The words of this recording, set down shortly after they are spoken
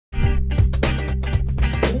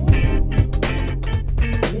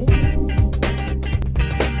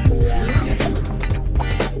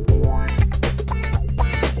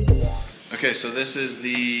Okay, so this is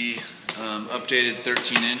the updated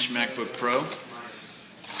 13-inch MacBook Pro.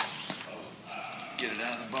 Get it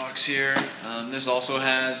out of the box here. This also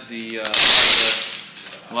has a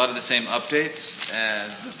lot of the same updates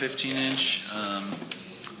as the 15-inch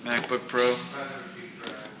MacBook Pro.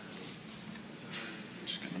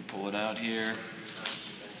 Just gonna pull it out here.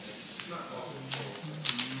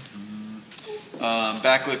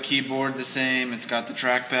 Backlit keyboard the same. It's got the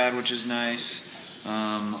trackpad, which is nice.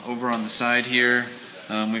 Over on the side here,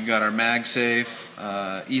 we've got our MagSafe,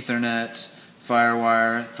 Ethernet,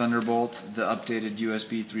 Firewire, Thunderbolt, the updated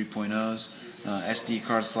USB 3.0s, SD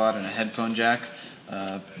card slot, and a headphone jack.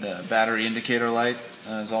 The battery indicator light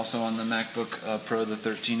is also on the MacBook Pro, the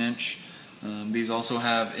 13-inch. These also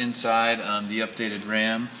have inside the updated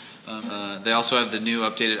RAM. They also have the new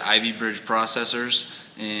updated Ivy Bridge processors.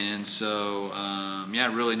 And so,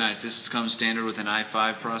 yeah, really nice. This comes standard with an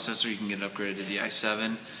i5 processor. You can get it upgraded to the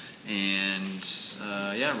i7.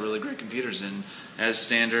 And, yeah, really great computers. And as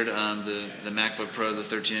standard, the MacBook Pro, the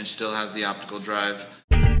 13-inch, still has the optical drive.